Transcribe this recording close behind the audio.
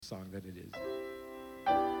song that it is.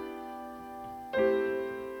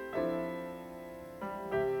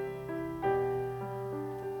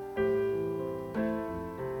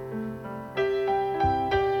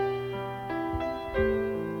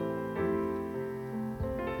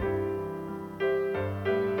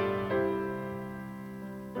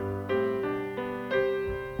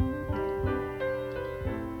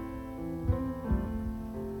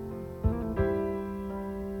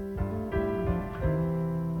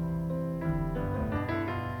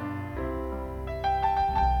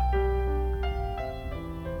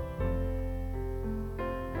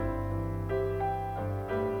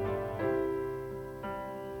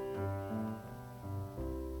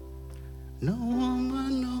 No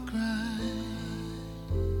woman, no cry.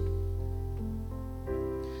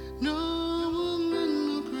 No woman,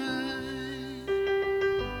 no cry.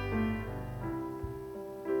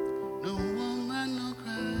 No woman, no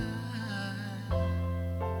cry.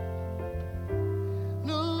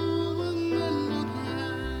 No woman, no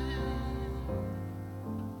cry.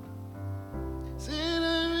 Said I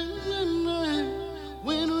remember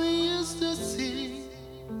when we used to sing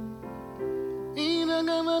in a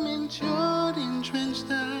government Jordan trench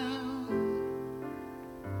down.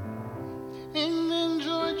 And then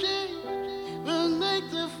Georgie will make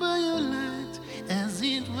the firelight as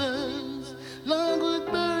it was, logwood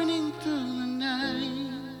burning through the night.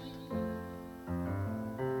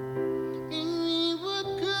 And we would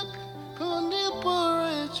cook cornmeal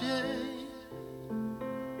porridge,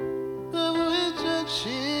 of which I'd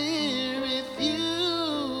share with you.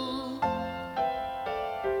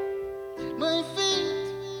 My faith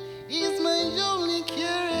is my only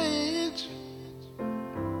carriage,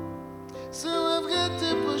 so I've got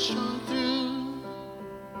to push on through.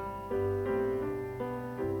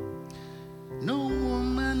 No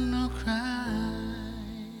woman, no cry.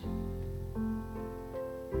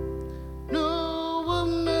 No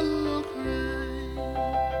woman, no cry.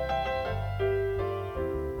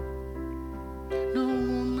 No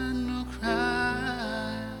woman, no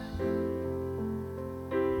cry.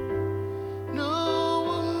 No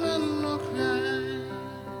woman, no cry.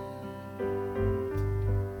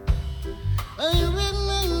 I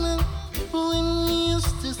remember when we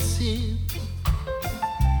used to sit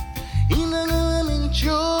in a garden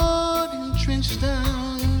Jordan trench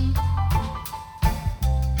down,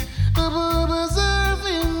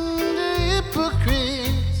 observing the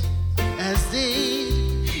hypocrites as they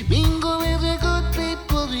mingle with the good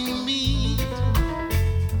people we meet.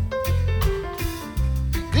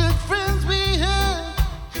 Good friends we have,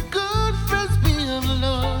 good friends we have,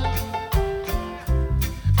 Lord.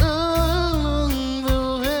 Along the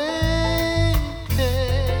way,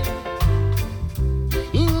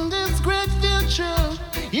 in this great future,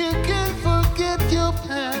 you can't forget your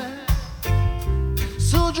past.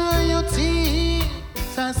 So dry your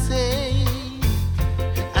tears, I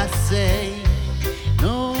say,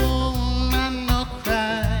 no man, no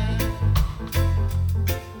cry.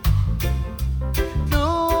 No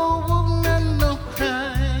woman, no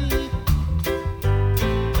cry.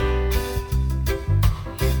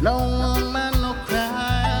 No woman, no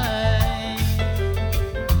cry.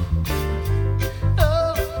 No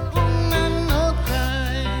woman, no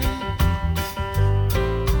cry.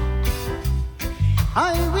 I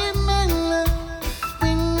remember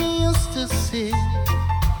when we used to sit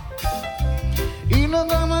in a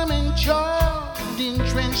government Jordan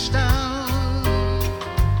trench down,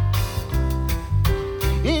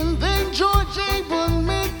 and then George would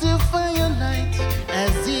make the firelight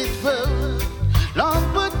as it was,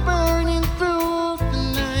 logwood burning through the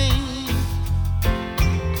night.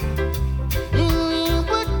 And we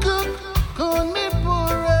would cook cornmeal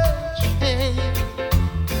porridge,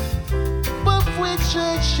 of which I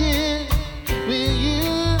share with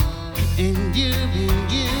you and you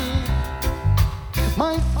and you.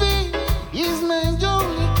 My